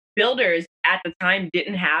builders at the time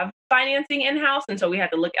didn't have financing in-house, and so we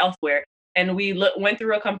had to look elsewhere. And we went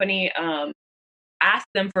through a company, asked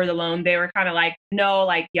them for the loan. They were kind of like, no,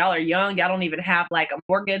 like y'all are young, y'all don't even have like a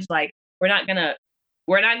mortgage. Like we're not gonna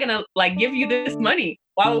like give you this money.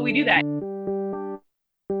 Why would we do that?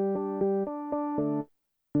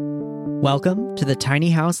 Welcome to the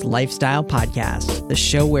Tiny House Lifestyle Podcast, the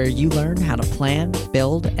show where you learn how to plan,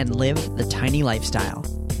 build, and live the tiny lifestyle.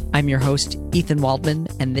 I'm your host, Ethan Waldman,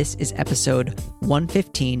 and this is episode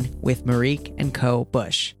 115 with Marique and Co.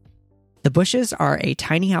 Bush. The Bushes are a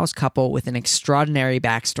tiny house couple with an extraordinary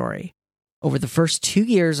backstory. Over the first 2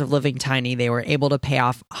 years of living tiny, they were able to pay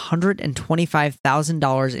off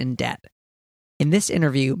 $125,000 in debt. In this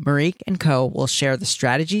interview, Marique and Co. will share the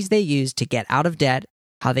strategies they used to get out of debt,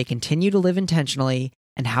 how they continue to live intentionally,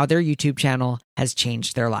 and how their YouTube channel has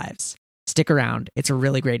changed their lives. Stick around, it's a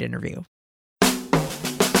really great interview.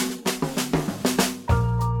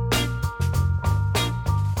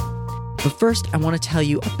 But first, I want to tell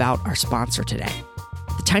you about our sponsor today.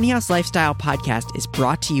 The Tiny House Lifestyle Podcast is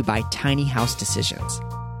brought to you by Tiny House Decisions.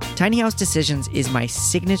 Tiny House Decisions is my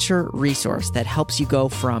signature resource that helps you go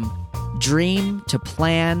from dream to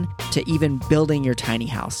plan to even building your tiny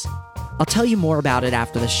house. I'll tell you more about it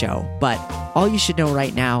after the show, but all you should know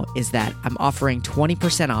right now is that I'm offering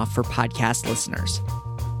 20% off for podcast listeners.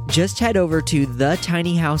 Just head over to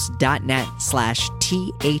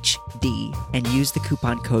thetinyhouse.net/THD and use the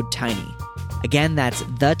coupon code TINY. Again, that's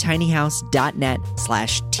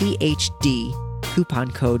thetinyhouse.net/THD,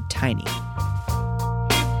 coupon code TINY.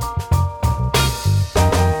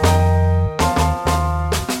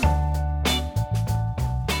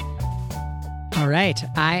 All right,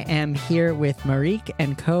 I am here with Marique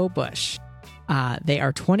and Co. Bush. They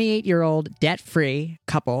are 28-year-old debt-free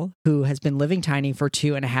couple who has been living tiny for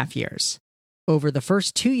 2.5 years. Over the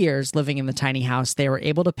first 2 years living in the tiny house, they were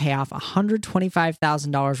able to pay off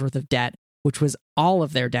 $125,000 worth of debt, which was all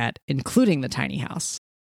of their debt, including the tiny house.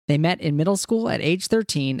 They met in middle school at age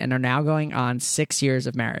 13 and are now going on 6 years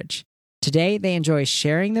of marriage. Today, they enjoy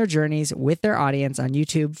sharing their journeys with their audience on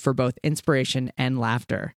YouTube for both inspiration and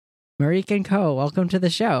laughter. Marique and Co., welcome to the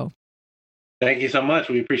show. Thank you so much.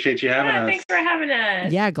 We appreciate you having us. Thanks for having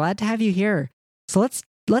us. Yeah, glad to have you here. So let's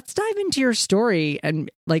dive into your story,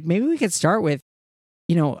 and like maybe we could start with,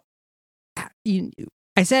 I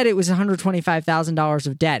said it was $125,000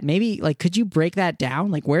 of debt. Maybe like could you break that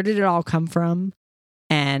down? Like where did it all come from,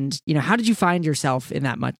 and how did you find yourself in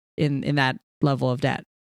that much in that level of debt?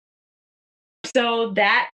 So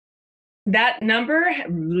that number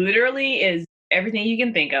literally is everything you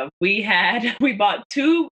can think of. We bought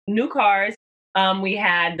 2 new cars. We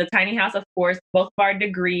had the tiny house, of course, both of our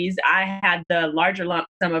degrees. I had the larger lump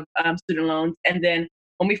sum of student loans. And then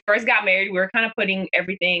when we first got married, we were kind of putting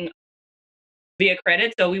everything via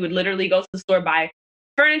credit. So we would literally go to the store, buy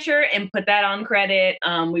furniture and put that on credit.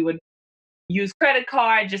 We would use credit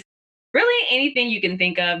card, just really anything you can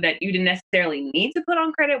think of that you didn't necessarily need to put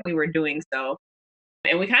on credit, we were doing so.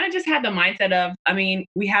 And we kind of just had the mindset of,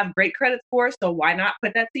 we have great credit scores, so why not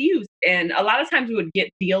put that to use? And a lot of times we would get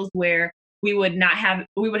deals where we would have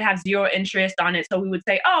 0 interest on it. So we would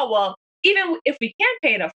say, oh, well, even if we can't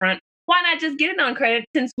pay it up front, why not just get it on credit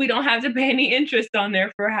since we don't have to pay any interest on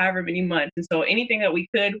there for however many months? And so anything that we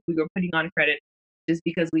could, we were putting on credit just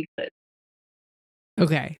because we could.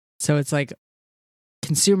 Okay. So it's like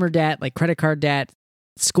consumer debt, like credit card debt,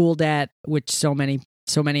 school debt, which so many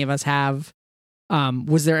of us have.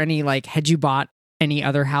 Was there any, had you bought any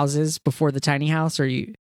other houses before the tiny house, or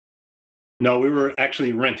you? No, we were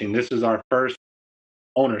actually renting. This is our first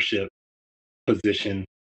ownership position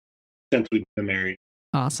since we've been married.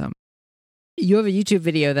 Awesome. You have a YouTube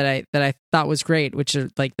video that I thought was great, which are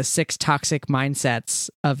like the 6 toxic mindsets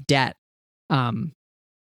of debt. Maybe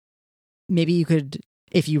you could,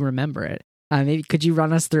 if you remember it, maybe could you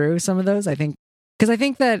run us through some of those? I think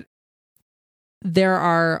that there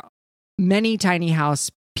are many tiny house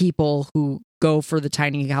people who go for the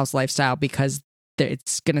tiny house lifestyle because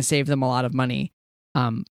it's going to save them a lot of money.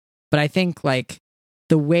 But I think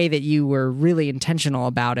the way that you were really intentional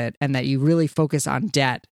about it and that you really focus on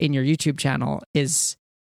debt in your YouTube channel is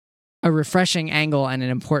a refreshing angle and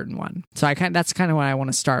an important one. So that's kind of why I want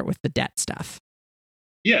to start with the debt stuff.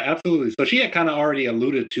 Yeah, absolutely. So she had kind of already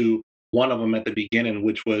alluded to one of them at the beginning,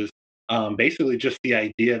 which was basically just the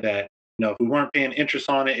idea that, if we weren't paying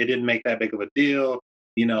interest on it, it didn't make that big of a deal,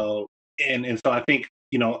 and so I think,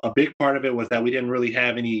 a big part of it was that we didn't really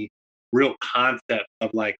have any real concept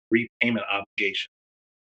of repayment obligation.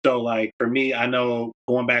 So for me, I know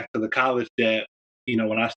going back to the college debt,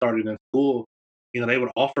 when I started in school, they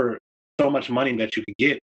would offer so much money that you could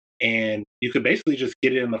get and you could basically just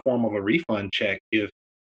get it in the form of a refund check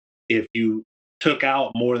if you took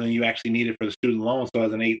out more than you actually needed for the student loan. So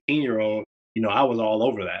as an 18-year-old, I was all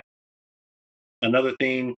over that. Another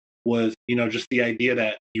thing was, just the idea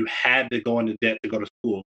that you had to go into debt to go to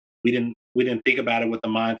school. We didn't think about it with the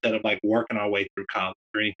mindset of like working our way through college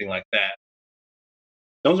or anything like that.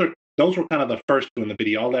 Those were kind of the first two in the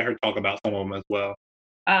video. I'll let her talk about some of them as well.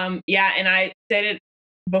 Yeah, and I said it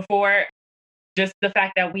before, just the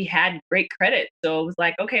fact that we had great credit. So it was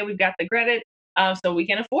like, okay, we've got the credit, so we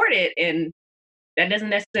can afford it. And that doesn't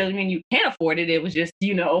necessarily mean you can't afford it. It was just,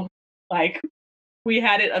 like we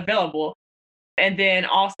had it available. And then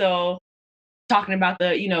also talking about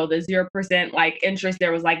the 0% like interest,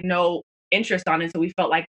 there was like no interest on it. So we felt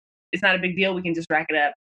like it's not a big deal. We can just rack it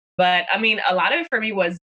up. But I mean, a lot of it for me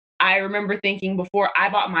was, I remember thinking before I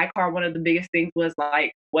bought my car, one of the biggest things was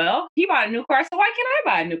like, well, he bought a new car, so why can't I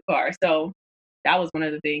buy a new car? So that was one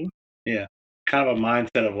of the things. Yeah. Kind of a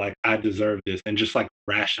mindset of like, I deserve this, and just like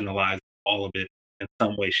rationalize all of it in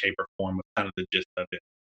some way, shape, or form was kind of the gist of it.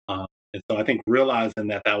 And so I think realizing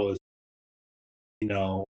that was,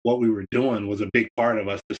 what we were doing was a big part of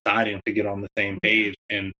us deciding to get on the same page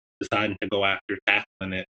and deciding to go after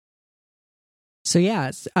tackling it. So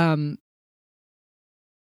yes,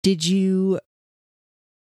 did you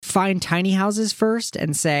find tiny houses first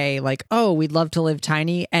and say like, oh, we'd love to live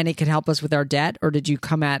tiny and it could help us with our debt? Or did you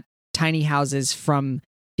come at tiny houses from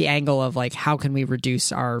the angle of like, how can we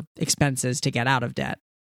reduce our expenses to get out of debt?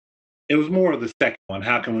 It was more of the second one.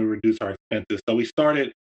 How can we reduce our expenses? So we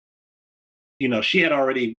started, she had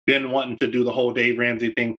already been wanting to do the whole Dave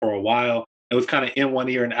Ramsey thing for a while. It was kind of in one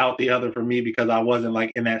ear and out the other for me because I wasn't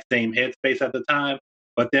like in that same headspace at the time.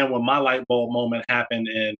 But then when my light bulb moment happened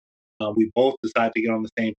and we both decided to get on the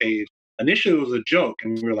same page, initially it was a joke.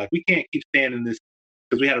 And we were like, we can't keep staying in this,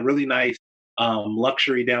 because we had a really nice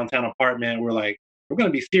luxury downtown apartment. We're like, we're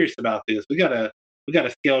going to be serious about this. We gotta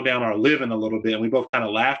scale down our living a little bit. And we both kind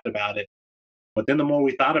of laughed about it. But then the more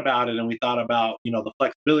we thought about it, and we thought about, the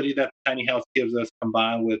flexibility that the tiny house gives us,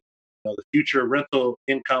 combined with, the future rental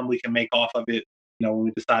income we can make off of it, when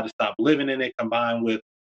we decide to stop living in it, combined with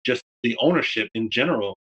just the ownership in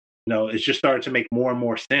general, it's just started to make more and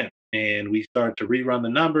more sense. And we started to rerun the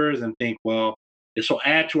numbers and think, well, this will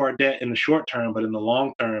add to our debt in the short term, but in the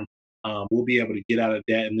long term, we'll be able to get out of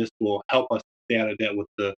debt, and this will help us stay out of debt with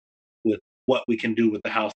what we can do with the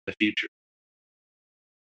house in the future.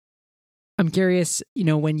 I'm curious,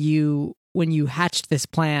 when you hatched this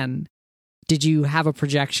plan, did you have a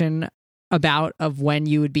projection of when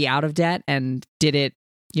you would be out of debt? And did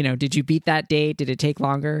you beat that date? Did it take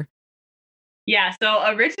longer? Yeah. So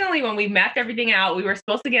originally when we mapped everything out, we were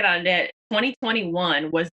supposed to get out of debt.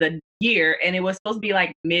 2021 was the year, and it was supposed to be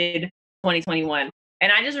like mid 2021.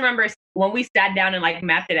 And I just remember when we sat down and like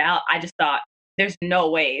mapped it out, I just thought, there's no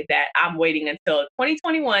way that I'm waiting until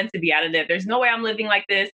 2021 to be out of debt. There's no way I'm living like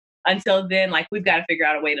this. Until then, like, we've got to figure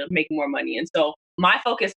out a way to make more money. And so my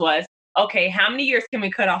focus was, okay, how many years can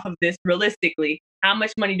we cut off of this realistically? How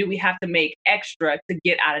much money do we have to make extra to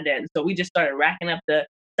get out of debt? And so we just started racking up the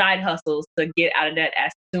side hustles to get out of debt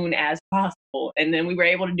as soon as possible. And then we were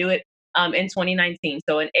able to do it in 2019.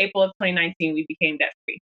 So in April of 2019, we became debt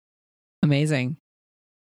free. Amazing.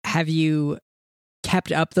 Have you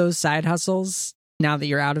kept up those side hustles now that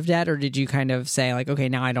you're out of debt? Or did you kind of say like, okay,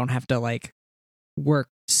 now I don't have to like work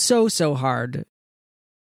so hard?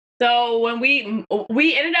 So when we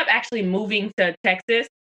ended up actually moving to Texas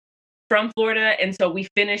from Florida, and so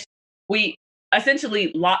we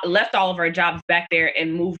essentially left all of our jobs back there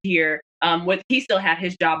and moved here. He still had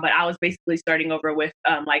his job, but I was basically starting over with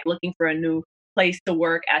like looking for a new place to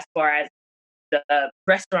work as far as the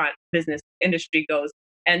restaurant business industry goes.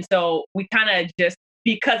 And so we kind of just,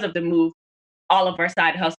 because of the move, all of our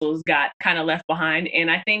side hustles got kind of left behind.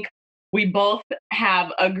 And I think we both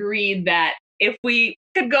have agreed that if we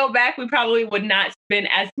could go back, we probably would not spend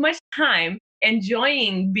as much time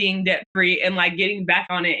enjoying being debt free and like getting back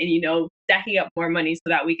on it and, stacking up more money so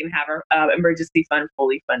that we can have our emergency fund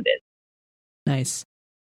fully funded. Nice.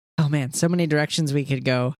 Oh man, so many directions we could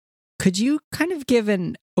go. Could you kind of give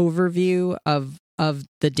an overview of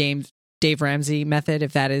the Dave Ramsey method,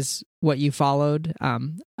 if that is what you followed,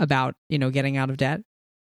 about, getting out of debt?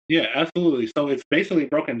 Yeah, absolutely. So it's basically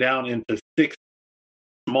broken down into 6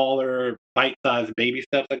 smaller bite-sized baby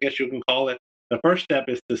steps, I guess you can call it. The first step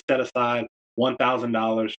is to set aside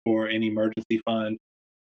 $1,000 for an emergency fund.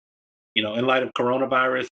 In light of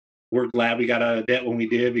coronavirus, we're glad we got out of debt when we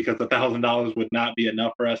did, because $1,000 would not be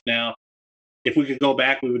enough for us now. If we could go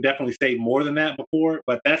back, we would definitely save more than that before,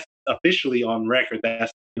 but that's officially on record.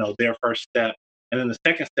 That's, their first step. And then the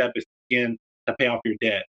second step is to begin to pay off your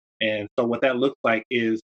debt. And so what that looks like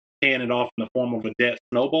is paying it off in the form of a debt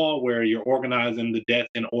snowball, where you're organizing the debts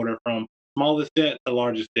in order from smallest debt to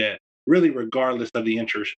largest debt, really regardless of the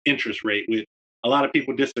interest rate, which a lot of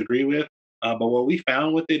people disagree with. But what we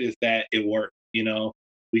found with it is that it worked.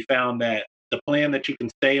 We found that the plan that you can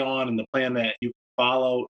stay on and the plan that you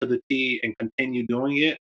follow to the T and continue doing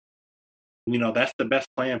it, that's the best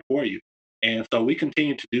plan for you. And so we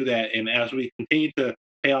continue to do that. And as we continue to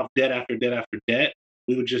pay off debt after debt after debt,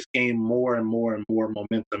 we would just gain more and more and more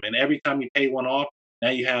momentum. And every time you pay one off, now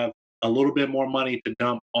you have a little bit more money to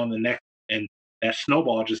dump on the next. And that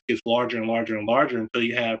snowball just gets larger and larger and larger until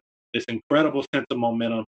you have this incredible sense of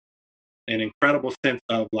momentum, an incredible sense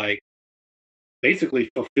of like basically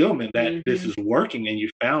fulfillment that this is working and you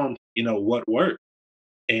found, what worked.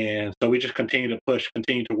 And so we just continue to push,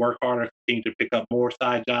 continue to work harder, continue to pick up more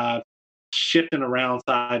side jobs, shifting around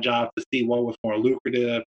side jobs to see what was more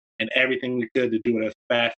lucrative and everything we could to do it as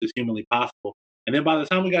fast as humanly possible. And then by the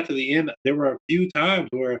time we got to the end, there were a few times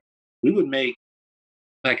where we would make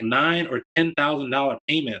like $9,000 or $10,000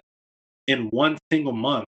 payments in one single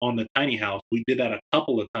month on the tiny house. We did that a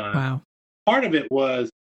couple of times. Wow. Part of it was,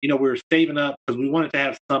 we were saving up because we wanted to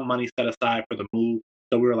have some money set aside for the move.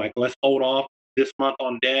 So we were like, let's hold off this month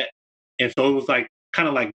on debt. And so it was like kind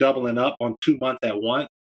of like doubling up on 2 months at once,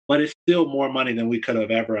 but it's still more money than we could have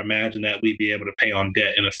ever imagined that we'd be able to pay on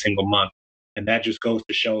debt in a single month. And that just goes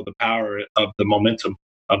to show the power of the momentum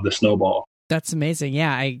of the snowball. That's amazing.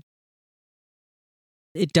 Yeah,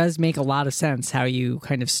 it does make a lot of sense how you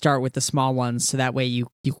kind of start with the small ones so that way you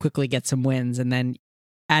quickly get some wins. And then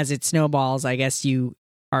as it snowballs, I guess you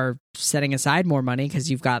are setting aside more money because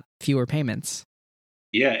you've got fewer payments.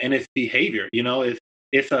 Yeah, and it's behavior,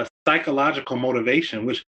 it's a psychological motivation,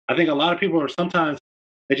 which I think a lot of people are sometimes,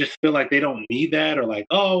 they just feel like they don't need that or like,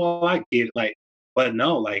 oh, well, I get it. But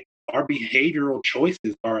no, like our behavioral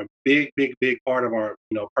choices are a big, big, big part of our,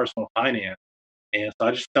 personal finance. And so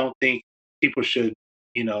I just don't think people should,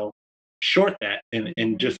 short that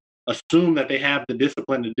and just assume that they have the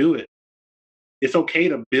discipline to do it. It's okay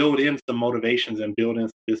to build in some motivations and build in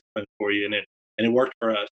some discipline for you. And it worked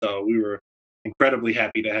for us. So we were incredibly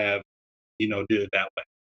happy to have, did it that way.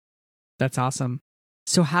 That's awesome.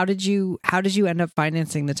 So how did you end up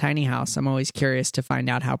financing the tiny house? I'm always curious to find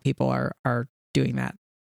out how people are doing that.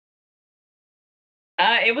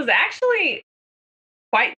 It was actually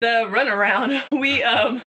quite the runaround. We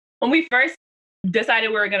when we first decided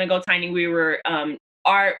we were going to go tiny, we were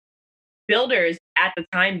our builders at the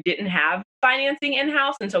time didn't have financing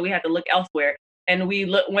in-house, and so we had to look elsewhere. And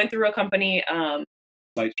we went through a company,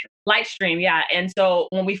 Lightstream, yeah. And so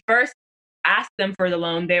when we first asked them for the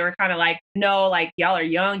loan, they were kind of like, no, like y'all are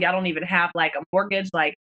young, y'all don't even have like a mortgage,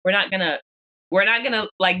 like we're not gonna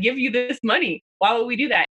like give you this money. Why would we do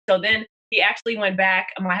that? So then he actually went back,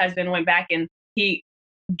 my husband went back and he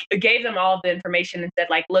gave them all the information and said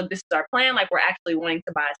like, look, this is our plan. Like we're actually wanting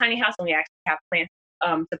to buy a tiny house and we actually have plans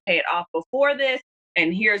to pay it off before this.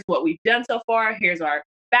 And here's what we've done so far. Here's our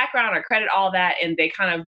background, our credit, all that. And they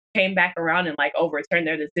kind of came back around and like overturned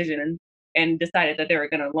their decision and decided that they were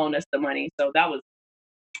going to loan us the money. So that was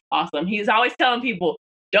awesome. He's always telling people,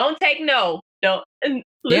 don't take no. Don't listen.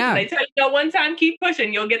 Yeah. They tell you no one time, keep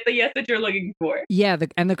pushing. You'll get the yes that you're looking for. Yeah.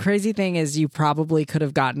 And the crazy thing is you probably could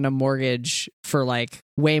have gotten a mortgage for like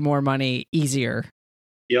way more money easier.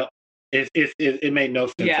 Yep. It made no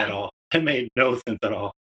sense at all. It made no sense at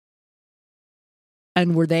all.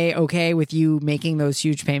 And were they okay with you making those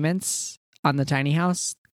huge payments on the tiny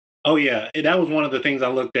house? Oh, yeah. That was one of the things I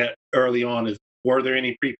looked at early on is, were there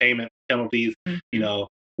any prepayment penalties? Mm-hmm.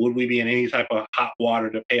 Would we be in any type of hot water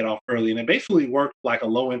to pay it off early? And it basically worked like a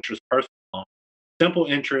low interest personal loan, simple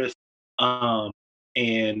interest,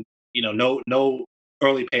 and no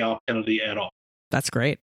early payoff penalty at all. That's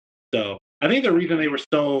great. So I think the reason they were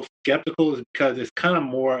so skeptical is because it's kind of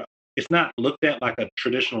more, it's not looked at like a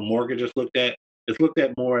traditional mortgage is looked at. It's looked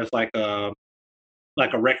at more as like a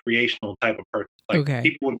recreational type of purchase. Like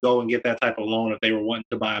people would go and get that type of loan if they were wanting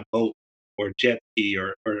to buy a boat or a jet ski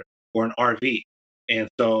or an RV. And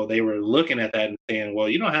so they were looking at that and saying, well,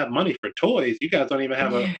 you don't have money for toys. You guys don't even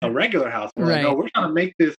have a regular house. We're like, no, we're trying to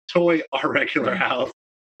make this toy our regular house,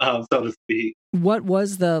 so to speak. What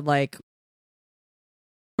was the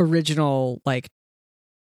original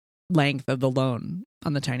length of the loan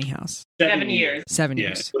on the tiny house? 7 years. 7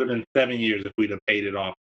 years. It would have been 7 years if we'd have paid it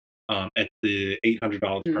off at the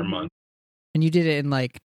 $800 per month. And you did it in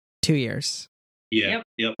 2 years. Yeah.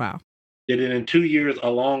 Yep. Wow. Did it in 2 years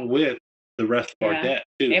along with the rest of our debt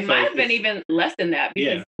too. It might have been even less than that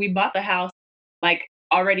because we bought the house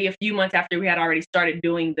already a few months after we had already started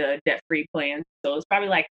doing the debt-free plan. So it was probably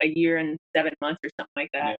a year and 7 months or something like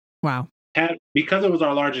that. Wow. Because it was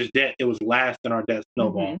our largest debt, it was last in our debt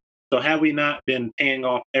snowball. So had we not been paying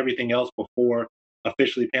off everything else before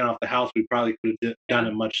officially paying off the house, we probably could have done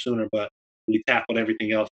it much sooner, but we tackled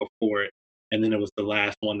everything else before it. And then it was the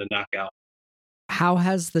last one to knock out. How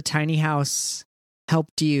has the tiny house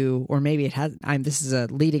helped you, or maybe it has, this is a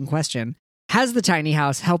leading question. Has the tiny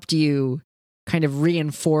house helped you kind of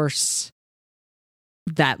reinforce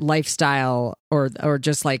that lifestyle or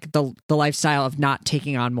just like the lifestyle of not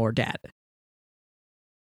taking on more debt?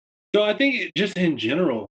 So I think just in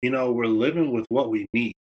general, we're living with what we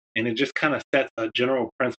need. And it just kind of sets a general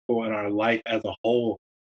principle in our life as a whole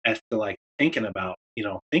as to like thinking about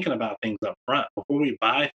things up front. Before we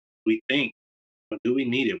buy, we think, do we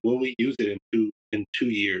need it? Will we use it in 2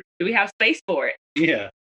 years? Do we have space for it? Yeah.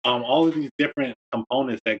 All of these different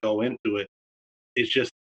components that go into it. It's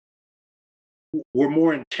just, we're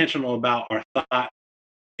more intentional about our thought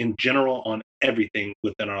in general on everything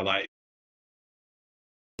within our life.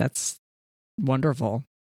 That's wonderful.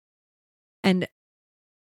 And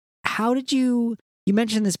how did you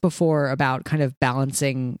mentioned this before about kind of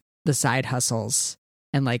balancing the side hustles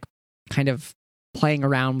and like kind of playing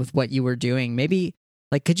around with what you were doing. Maybe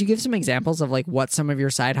like, could you give some examples of like what some of your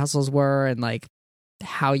side hustles were and like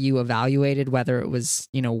how you evaluated whether it was,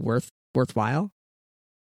 worthwhile?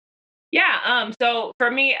 Yeah. So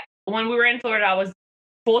for me, when we were in Florida, I was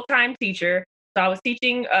full-time teacher. So I was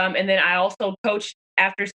teaching, and then I also coached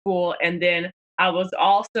after school, and then I was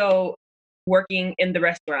also working in the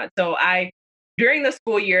restaurant. So I, during the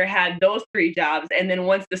school year, had those 3 jobs. And then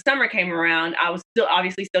once the summer came around, I was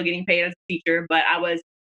still getting paid as a teacher, but I was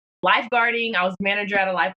lifeguarding. I was manager at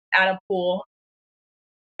a pool.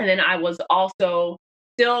 And then I was also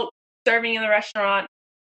still serving in the restaurant.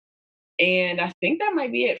 And I think that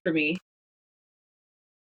might be it for me.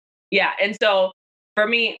 Yeah. And so for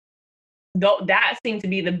me, though, that seemed to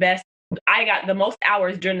be the best. I got the most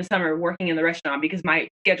hours during the summer working in the restaurant because my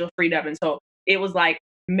schedule freed up. And so it was like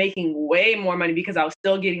making way more money because I was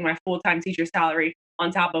still getting my full-time teacher salary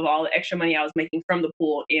on top of all the extra money I was making from the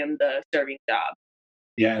pool and the serving job.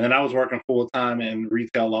 Yeah. And then I was working full-time in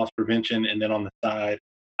retail loss prevention. And then on the side,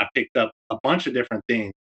 I picked up a bunch of different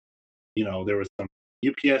things. There was some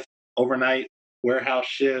UPS overnight warehouse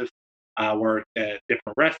shifts. I worked at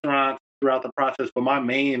different restaurants throughout the process, but my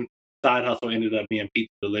main side hustle ended up being pizza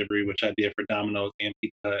delivery, which I did for Domino's and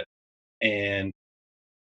Pizza Hut. And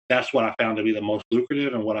that's what I found to be the most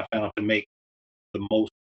lucrative and what I found to make the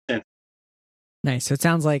most sense. Nice. So it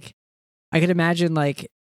sounds like I could imagine like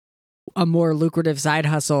a more lucrative side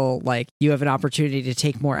hustle, like you have an opportunity to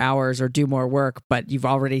take more hours or do more work, but you've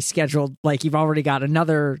already got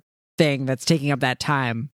another thing that's taking up that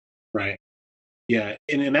time. Right. Yeah.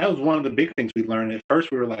 And that was one of the big things we learned. At first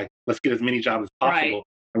we were like, let's get as many jobs as possible. Right.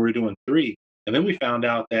 And we were doing 3. And then we found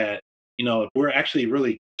out that, if we're actually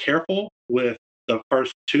really careful with the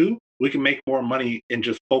first 2, we can make more money and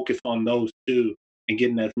just focus on those 2 and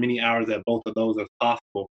getting as many hours at both of those as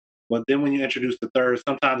possible. But then when you introduce the third,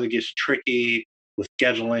 sometimes it gets tricky with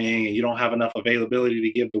scheduling and you don't have enough availability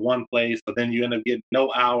to give to one place. So then you end up getting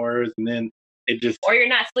no hours and then it just... Or you're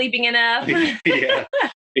not sleeping enough. Yeah,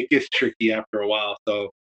 it gets tricky after a while.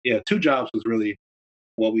 So yeah, 2 jobs was really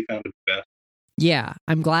what we found to be best. Yeah,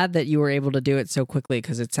 I'm glad that you were able to do it so quickly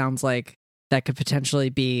because it sounds like that could potentially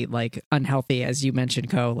be like unhealthy, as you mentioned,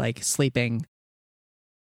 Ko, like sleeping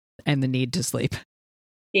and the need to sleep.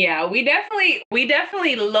 Yeah, we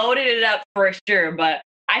definitely loaded it up for sure. But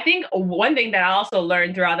I think one thing that I also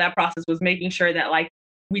learned throughout that process was making sure that like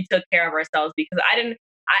we took care of ourselves because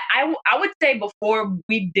I would say before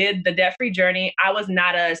we did the debt-free journey, I was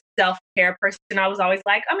not a self-care person. I was always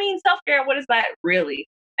like, self-care, what is that really?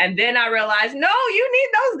 And then I realized, no, you need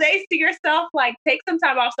those days to yourself, like take some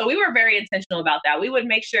time off. So we were very intentional about that. We would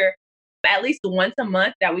make sure at least once a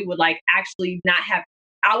month that we would like actually not have,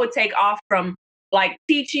 I would take off from like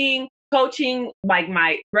teaching, coaching, like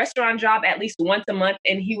my restaurant job at least once a month.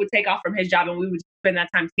 And he would take off from his job and we would spend that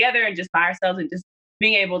time together and just by ourselves and just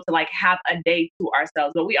being able to like have a day to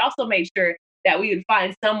ourselves. But we also made sure that we would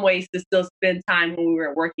find some ways to still spend time when we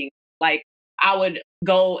were working. Like I would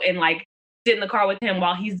go and like sit in the car with him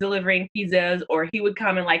while he's delivering pizzas, or he would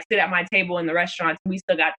come and like sit at my table in the restaurant. We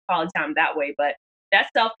still got quality time that way, but that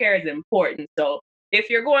self-care is important. So if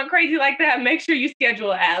you're going crazy like that, make sure you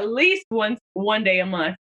schedule at least one day a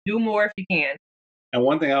month. Do more if you can. And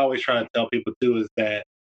one thing I always try to tell people too is that,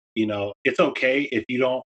 it's okay if you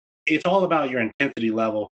don't, it's all about your intensity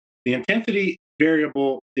level. The intensity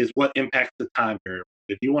variable is what impacts the time variable.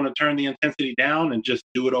 If you want to turn the intensity down and just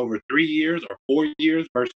do it over 3 years or 4 years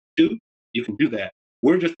versus 2, you can do that.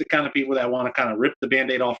 We're just the kind of people that want to kind of rip the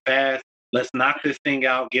Band-Aid off fast let's knock this thing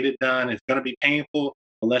out, get it done. It's going to be painful,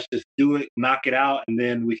 but let's just do it, knock it out, and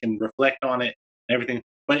then we can reflect on it and everything.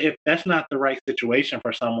 But if that's not the right situation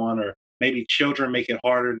for someone, or maybe children make it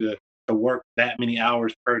harder to work that many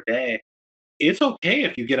hours per day, it's okay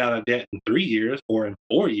if you get out of debt in 3 years or in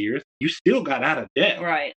 4 years. You still got out of debt,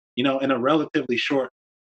 Right. in a relatively short,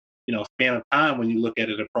 span of time when you look at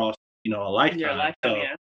it across, a lifetime. Your lifetime, So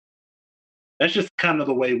yeah. that's just kind of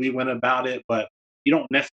the way we went about it, but you don't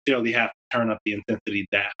necessarily have to turn up the intensity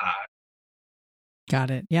that high.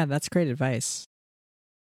 Got it. Yeah, that's great advice.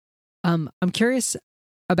 I'm curious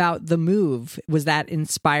about the move. Was that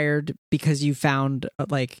inspired because you found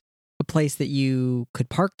like a place that you could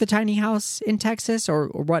park the tiny house in Texas, or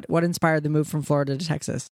what inspired the move from Florida to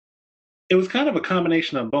Texas? It was kind of a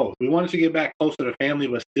combination of both. We wanted to get back closer to family,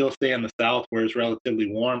 but still stay in the South where it's relatively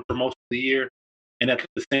warm for most of the year. And at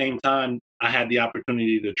the same time, I had the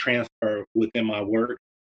opportunity to transfer within my work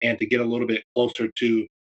and to get a little bit closer to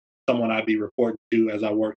someone I'd be reporting to as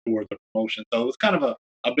I work towards a promotion. So it was kind of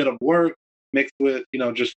a bit of work mixed with,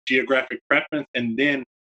 just geographic preference. And then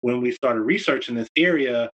when we started researching this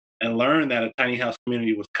area and learned that a tiny house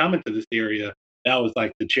community was coming to this area, that was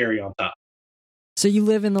like the cherry on top. So you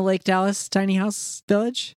live in the Lake Dallas tiny house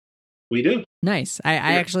village? We do. Nice. I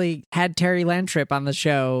actually had Terry Landtrip on the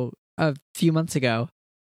show a few months ago.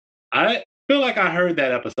 I feel like I heard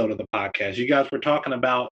that episode of the podcast. You guys were talking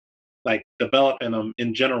about like developing them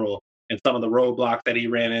in general and some of the roadblocks that he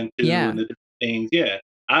ran into and the different things. Yeah.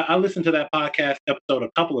 I listened to that podcast episode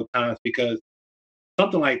a couple of times because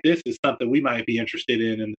something like this is something we might be interested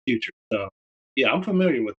in the future. So yeah, I'm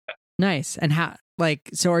familiar with that. Nice. And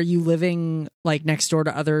so are you living like next door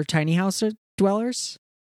to other tiny house dwellers?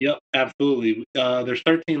 Yep, absolutely. There's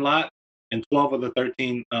 13 lots, and 12 of the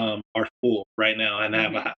 13 are full right now, and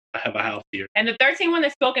I have a house here. And the 13 one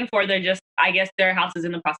that's spoken for, they're just, I guess their house is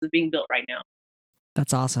in the process of being built right now.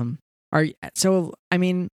 That's awesome. How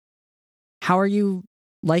are you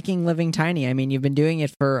liking living tiny? I mean, you've been doing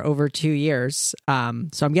it for over 2 years. So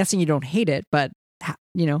I'm guessing you don't hate it, but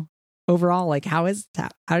overall, like how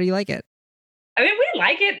do you like it? I mean, we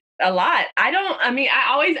like it a lot. I'm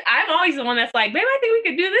always the one that's like, babe, I think we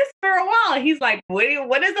could do this for a while. He's like, what is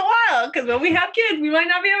a while? Because when we have kids, we might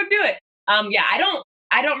not be able to do it.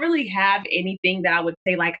 I don't really have anything that I would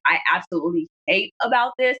say like I absolutely hate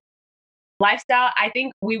about this lifestyle. I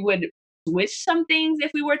think we would switch some things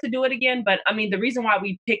if we were to do it again. But I mean, the reason why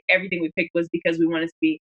we picked everything we picked was because we wanted to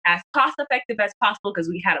be as cost effective as possible because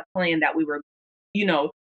we had a plan that we were,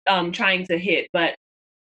 trying to hit. But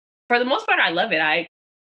for the most part, I love it. I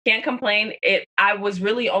can't complain. I was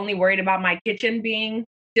really only worried about my kitchen being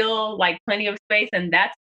still like plenty of space, and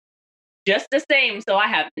that's just the same. So I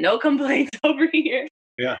have no complaints over here.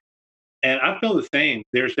 Yeah. And I feel the same.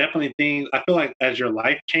 There's definitely things, I feel like as your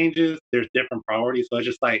life changes, there's different priorities. So it's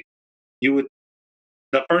just like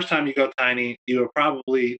the first time you go tiny, you would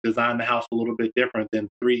probably design the house a little bit different than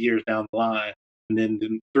 3 years down the line. And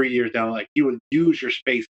then 3 years down, like you would use your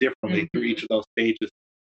space differently through each of those stages.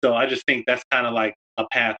 So I just think that's kind of like a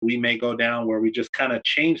path we may go down where we just kind of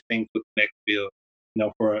change things with the next build,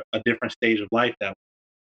 for a different stage of life that.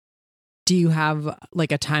 Do you have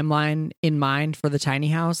like a timeline in mind for the tiny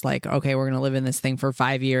house? Like, okay, we're going to live in this thing for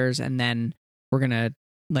 5 years and then we're going to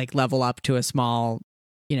like level up to a small,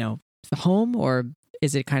 home? Or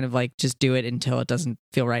is it kind of like just do it until it doesn't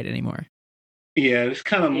feel right anymore? Yeah, it's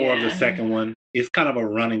kind of more of the second one. It's kind of a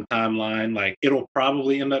running timeline. Like it'll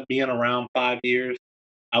probably end up being around 5 years,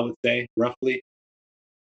 I would say, roughly.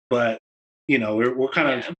 But, we're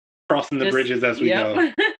kind of crossing the bridges as we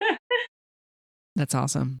go. That's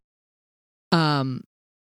awesome.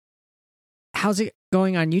 How's it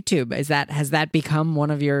going on YouTube? Has that become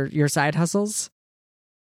one of your side hustles?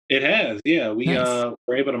 It has, yeah. We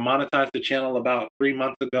were able to monetize the channel about 3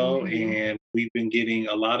 months ago, and we've been getting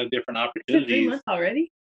a lot of different opportunities. 3 months already?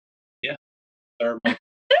 Yeah, third month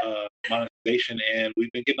monetization, and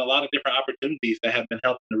we've been getting a lot of different opportunities that have been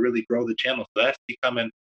helping to really grow the channel. So that's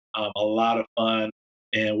becoming a lot of fun,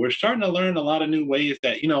 and we're starting to learn a lot of new ways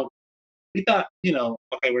that we thought,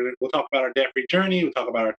 okay, we'll talk about our debt-free journey, we'll talk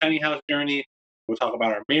about our tiny house journey, we'll talk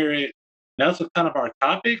about our marriage. That's kind of our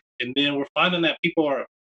topic, and then we're finding that people are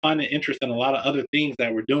finding interest in a lot of other things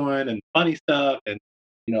that we're doing and funny stuff, and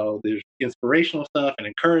there's inspirational stuff and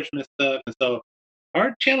encouragement stuff, and so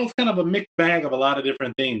our channel is kind of a mixed bag of a lot of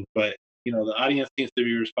different things. But the audience seems to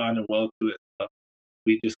be responding well to it. So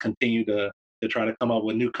we just continue to try to come up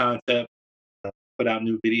with new concepts, put out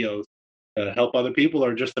new videos to help other people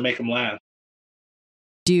or just to make them laugh.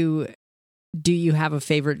 Do you have a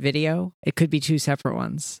favorite video? It could be two separate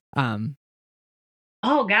ones.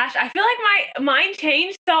 Oh gosh, I feel like my mine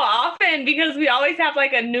changed so often because we always have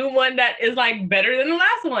like a new one that is like better than the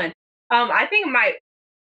last one. I think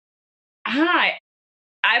I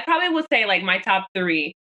I probably would say like my top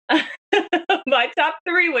three. My top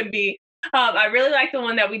three would be I really like the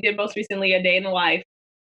one that we did most recently, A Day in the Life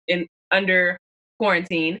in under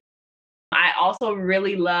quarantine. I also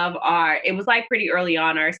really love it was like pretty early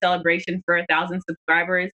on, our celebration for 1,000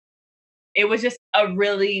 subscribers. It was just a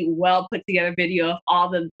really well put together video of all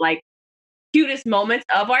the like cutest moments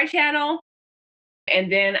of our channel. And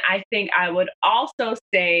then I think I would also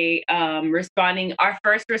say our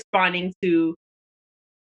first responding to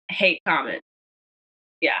hate comments.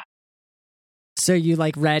 Yeah. So you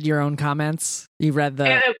like read your own comments? You read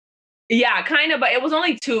the Yeah, kind of, but it was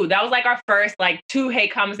only two. That was like our first like two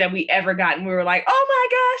hate comments that we ever got. And we were like, oh my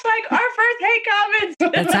gosh, like our first hate comments.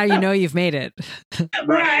 That's how you know you've made it.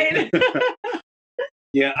 Right.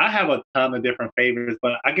 Yeah, I have a ton of different favorites,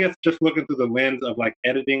 but I guess just looking through the lens of like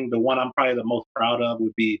editing, the one I'm probably the most proud of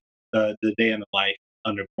would be the day in the life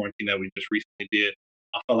under quarantine that we just recently did.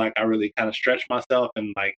 I feel like I really kind of stretched myself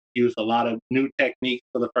and like used a lot of new techniques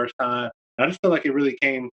for the first time. I just feel like it really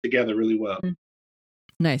came together really well.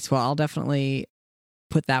 Nice. Well, I'll definitely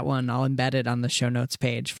put that one. I'll embed it on the show notes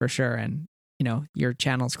page for sure. And you know, your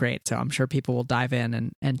channel's great, so I'm sure people will dive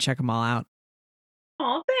in and check them all out.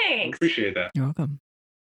 Oh, thanks. Appreciate that. You're welcome.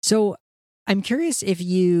 So I'm curious if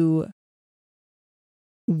you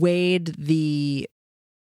weighed the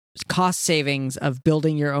cost savings of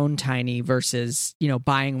building your own tiny versus, you know,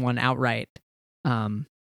 buying one outright,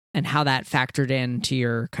 and how that factored into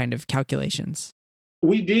your kind of calculations.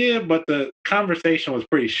 We did, but the conversation was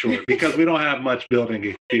pretty short because we don't have much building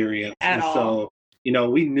experience. At all. So, you know,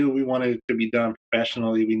 we knew we wanted it to be done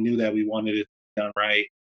professionally. We knew that we wanted it done right.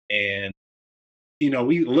 And you know,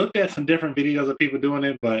 we looked at some different videos of people doing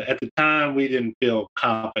it, but at the time we didn't feel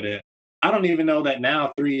confident. I don't even know that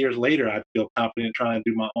now, 3 years later, I feel confident trying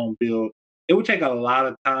to do my own build. It would take a lot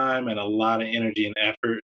of time and a lot of energy and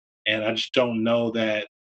effort. And I just don't know that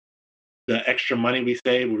the extra money we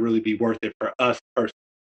save would really be worth it for us personally.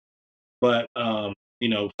 But, you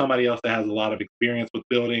know, somebody else that has a lot of experience with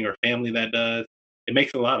building or family that does, it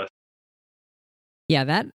makes a lot of sense. Yeah,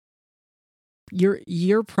 that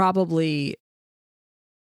you're probably,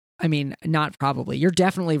 I mean, not probably. You're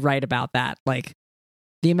definitely right about that. Like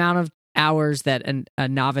the amount of hours that a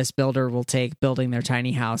novice builder will take building their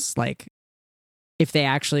tiny house, like if they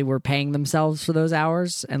actually were paying themselves for those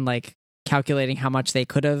hours and like calculating how much they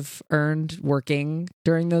could have earned working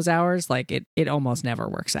during those hours, like it almost never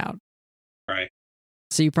works out. Right.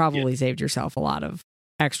 So you probably saved yourself a lot of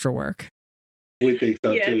extra work. We think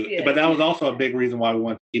so Yes, too. yes. But that was also a big reason why we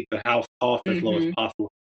want to keep the house cost as low as possible.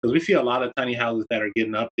 Because we see a lot of tiny houses that are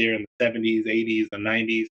getting up there in the 70s, 80s, and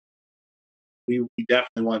 90s. We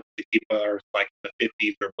definitely want to keep ours like in the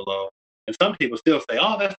 50s or below. And some people still say,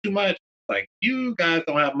 oh, that's too much. Like, you guys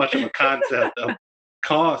don't have much of a concept of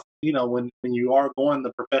cost, you know, when you are going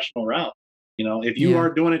the professional route. You know, if you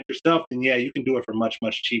are doing it yourself, then yeah, you can do it for much,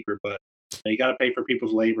 much cheaper. But you got to pay for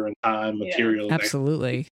people's labor and time, materials.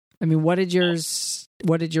 Absolutely. I mean, what did your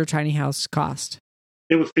tiny house cost?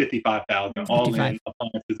 It was $55,000, all in,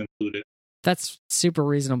 appliances included. That's super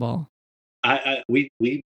reasonable.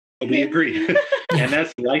 We agree, and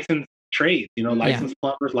that's licensed trades. You know, licensed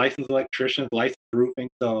plumbers, licensed electricians, licensed roofing.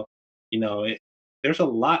 So, you know, there's a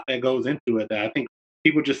lot that goes into it that I think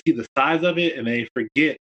people just see the size of it and they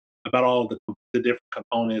forget about all the different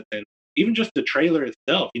components and even just the trailer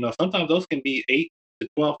itself. You know, sometimes those can be $8,000 to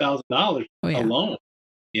 $12,000 alone.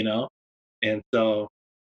 You know, and so,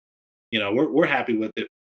 you know, we're happy with it.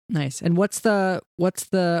 Nice. And what's the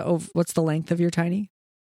length of your tiny?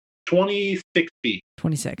 26 feet.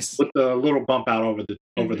 26 with the little bump out over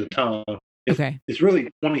the tongue. It's really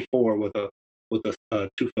 24 with a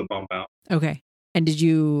 2-foot bump out. Okay. And did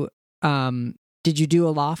you do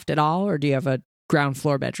a loft at all, or do you have a ground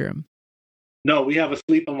floor bedroom? No, we have a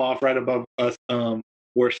sleeping loft right above us.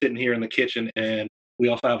 We're sitting here in the kitchen, and we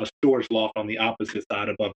also have a storage loft on the opposite side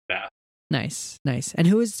above the bath. Nice. And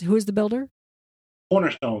who is the builder?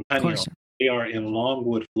 Cornerstone. They are in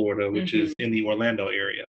Longwood, Florida, which is in the Orlando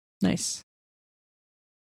area. Nice.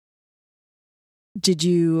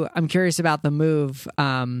 I'm curious about the move.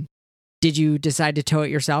 Did you decide to tow it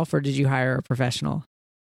yourself, or did you hire a professional?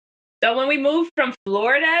 So when we moved from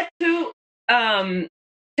Florida to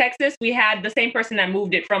Texas, we had the same person that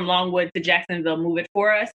moved it from Longwood to Jacksonville move it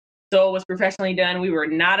for us. So it was professionally done. We were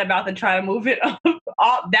not about to try to move it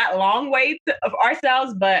that long way of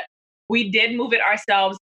ourselves, but we did move it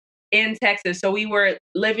ourselves in Texas. So we were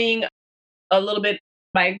living a little bit,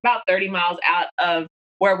 like about 30 miles out of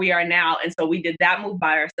where we are now. And so we did that move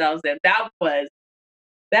by ourselves, and that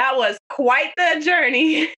was quite the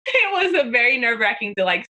journey. It was a very nerve-wracking to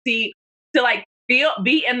like see, to like feel,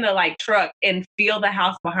 be in the like truck and feel the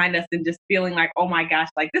house behind us and just feeling like, oh my gosh,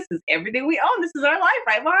 like this is everything we own. This is our life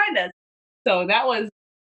right behind us. So that was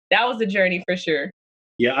a journey for sure.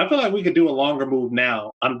 Yeah, I feel like we could do a longer move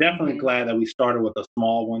now. I'm definitely glad that we started with a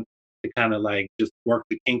small one to kind of like just work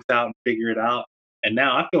the kinks out and figure it out. And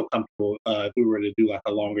now I feel comfortable if we were to do like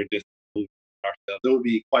a longer distance move ourselves. It would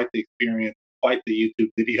be quite the experience, quite the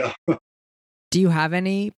YouTube video. Do you have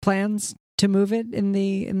any plans to move it in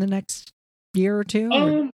the next year or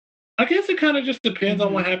two? I guess it kind of just depends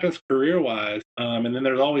on what happens career wise. And then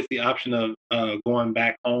there's always the option of going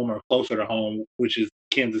back home or closer to home, which is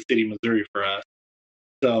Kansas City, Missouri for us.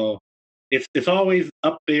 So it's always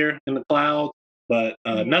up there in the clouds, but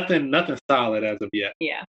nothing solid as of yet.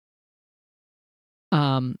 Yeah.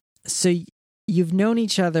 So you've known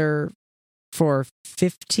each other for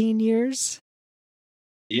 15 years?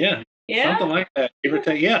 Yeah. Yeah. Something like that. Give or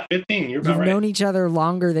take. Yeah, 15. You're about You've right. known each other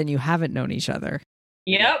longer than you haven't known each other.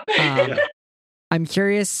 Yep. I'm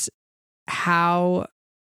curious how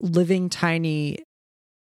living tiny,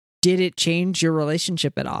 did it change your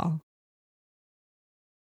relationship at all?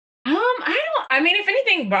 I mean, if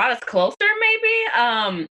anything brought us closer,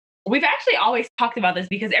 maybe. We've actually always talked about this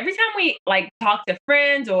because every time we like talk to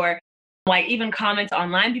friends or like even comments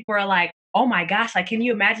online, people are like, oh my gosh, like, can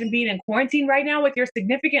you imagine being in quarantine right now with your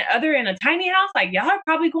significant other in a tiny house? Like, y'all are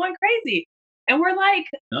probably going crazy. And we're like,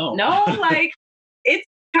 no, like, it's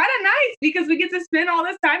kind of nice because we get to spend all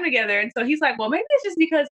this time together. And so he's like, well, maybe it's just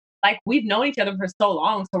because like we've known each other for so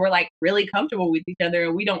long. So we're like really comfortable with each other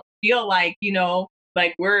and we don't feel like,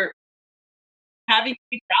 like we're having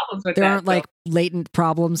problems with there that. aren't like latent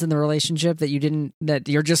problems in the relationship that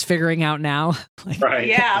you're just figuring out now. Right.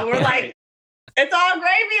 Yeah. We're like, it's all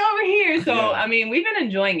gravy over here. So, I mean, we've been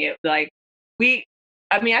enjoying it. Like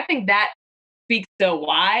I think that speaks to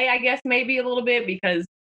why, I guess, maybe a little bit, because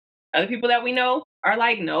other people that we know are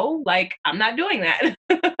like, no, like, I'm not doing that.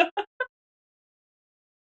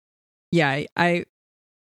 Yeah.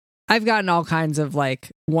 I've gotten all kinds of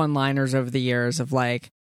like one-liners over the years of like,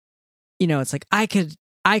 it's like, I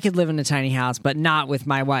could live in a tiny house, but not with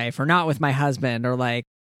my wife or not with my husband, or like,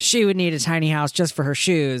 she would need a tiny house just for her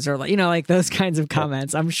shoes, or like, like those kinds of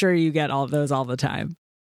comments. I'm sure you get all of those all the time.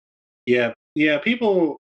 Yeah.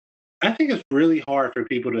 People, I think it's really hard for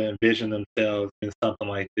people to envision themselves in something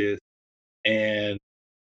like this. And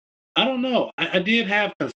I don't know. I did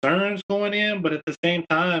have concerns going in, but at the same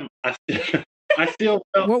time, I still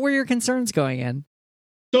felt. What were your concerns going in?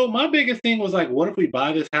 So my biggest thing was like, what if we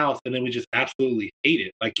buy this house and then we just absolutely hate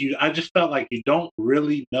it? Like I just felt like you don't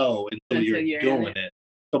really know until you're doing it.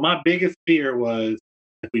 So my biggest fear was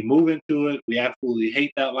if we move into it, we absolutely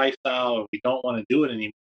hate that lifestyle, or we don't want to do it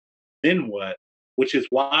anymore, then what? Which is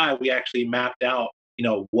why we actually mapped out,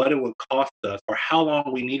 what it would cost us or how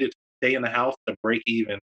long we needed to stay in the house to break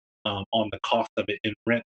even on the cost of it in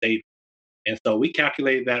rent savings. And so we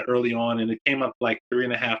calculated that early on, and it came up like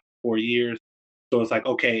 3.5 to 4 years. So it's like,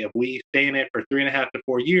 okay, if we stay in it for 3.5 to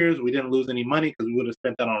 4 years, we didn't lose any money because we would have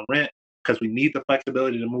spent that on rent, because we need the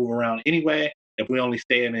flexibility to move around anyway. If we only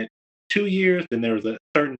stay in it 2 years, then there was a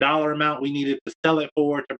certain dollar amount we needed to sell it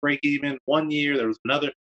for to break even. 1 year, there was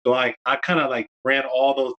another. So I kind of like ran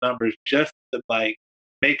all those numbers just to like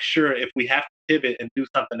make sure if we have to pivot and do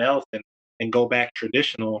something else and go back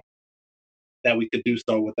traditional, that we could do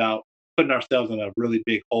so without putting ourselves in a really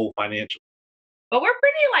big hole financially. But we're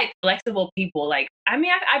pretty like flexible people. Like, I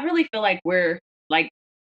mean, I really feel like we're like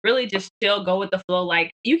really just still go with the flow.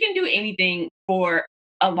 Like, you can do anything for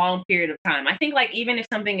a long period of time. I think like even if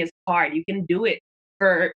something is hard, you can do it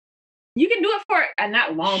for a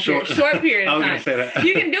not long short period of time. I was gonna say that.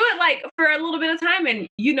 You can do it like for a little bit of time, and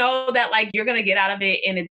you know that like you're gonna get out of it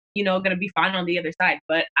and it's gonna be fine on the other side.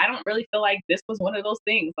 But I don't really feel like this was one of those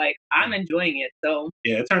things. Like, I'm enjoying it. So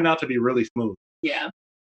yeah, it turned out to be really smooth. Yeah.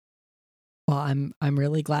 Well, I'm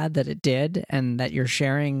really glad that it did, and that you're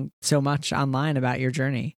sharing so much online about your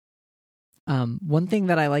journey. One thing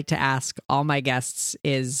that I like to ask all my guests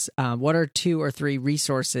is, what are 2 or 3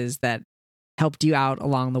 resources that helped you out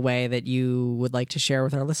along the way that you would like to share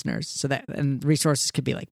with our listeners? And resources could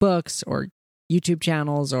be like books or YouTube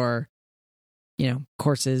channels or,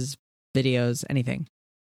 courses, videos, anything.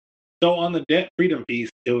 So on the debt freedom piece,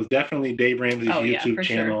 it was definitely Dave Ramsey's YouTube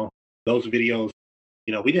channel. Sure. Those videos,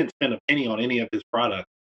 we didn't spend a penny on any of his products.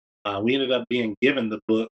 We ended up being given the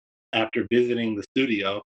book after visiting the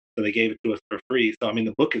studio. So they gave it to us for free. So, I mean,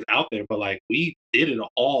 the book is out there, but like we did it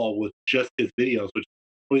all with just his videos, which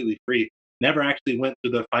is completely free. Never actually went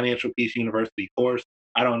through the Financial Peace University course.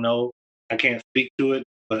 I don't know. I can't speak to it,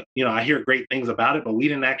 but I hear great things about it, but we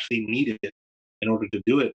didn't actually need it in order to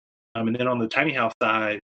do it. And then on the tiny house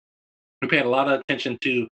side, we paid a lot of attention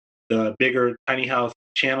to the bigger tiny house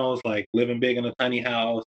channels like Living Big in a Tiny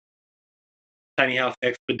House, Tiny House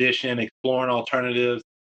Expedition, Exploring Alternatives.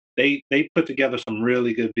 They put together some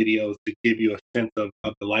really good videos to give you a sense of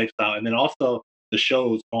the lifestyle. And then also the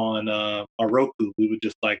shows on our Roku. We would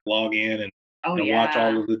just like log in and watch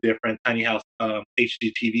all of the different tiny house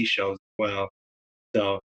HD TV shows as well.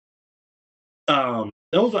 So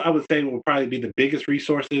those I would say will probably be the biggest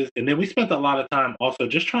resources. And then we spent a lot of time also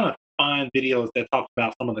just trying to find videos that talk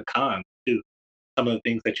about some of the cons too, some of the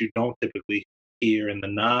things that you don't typically hear in the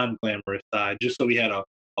non-glamorous side, just so we had a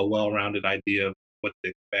well-rounded idea of what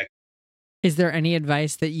to expect. Is there any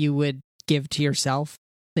advice that you would give to yourself,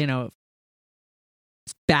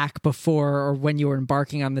 back before or when you were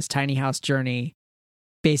embarking on this tiny house journey,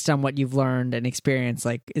 based on what you've learned and experienced?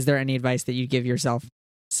 Like, is there any advice that you give yourselves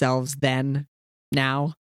then,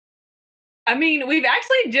 now? I mean, we've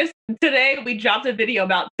actually just today, we dropped a video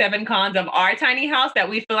about 7 cons of our tiny house that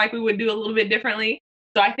we feel like we would do a little bit differently.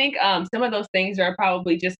 So I think some of those things are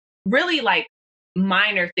probably just really like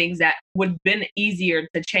minor things that would have been easier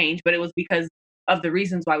to change, but it was because of the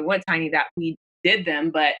reasons why we went tiny that we did them.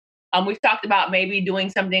 But we've talked about maybe doing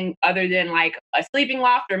something other than like a sleeping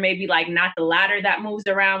loft, or maybe like not the ladder that moves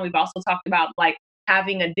around. We've also talked about like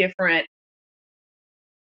having a different,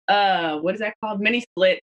 what is that called? Mini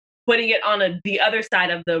split, putting it on the other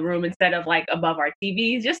side of the room instead of like above our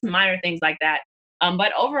TVs, just minor things like that.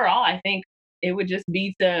 But overall, I think it would just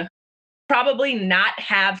be to probably not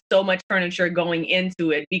have so much furniture going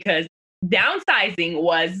into it, because downsizing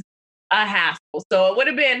was a hassle. So it would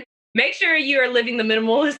have been, make sure you're living the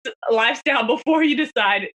minimalist lifestyle before you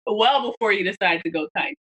decide to go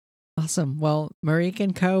tiny. Awesome. Well, Marique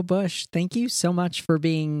and Co. Bush, thank you so much for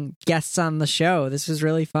being guests on the show. This was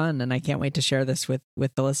really fun, and I can't wait to share this with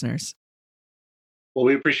the listeners. Well,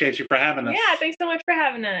 we appreciate you for having us. Yeah, thanks so much for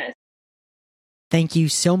having us. Thank you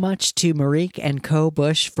so much to Marique and Co.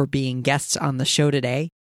 Bush for being guests on the show today.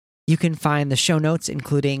 You can find the show notes,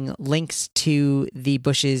 including links to the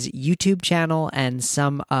Bush's YouTube channel and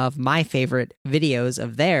some of my favorite videos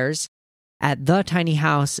of theirs, at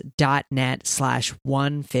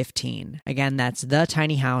thetinyhouse.net/115. Again, that's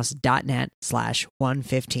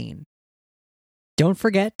thetinyhouse.net/115. Don't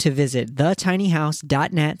forget to visit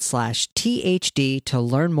thetinyhouse.net/THD to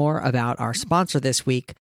learn more about our sponsor this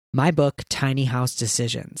week, my book, Tiny House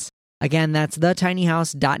Decisions. Again, that's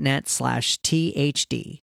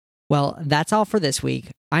thetinyhouse.net/THD. Well, that's all for this week.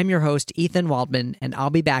 I'm your host, Ethan Waldman, and I'll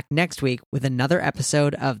be back next week with another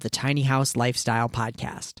episode of the Tiny House Lifestyle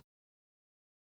Podcast.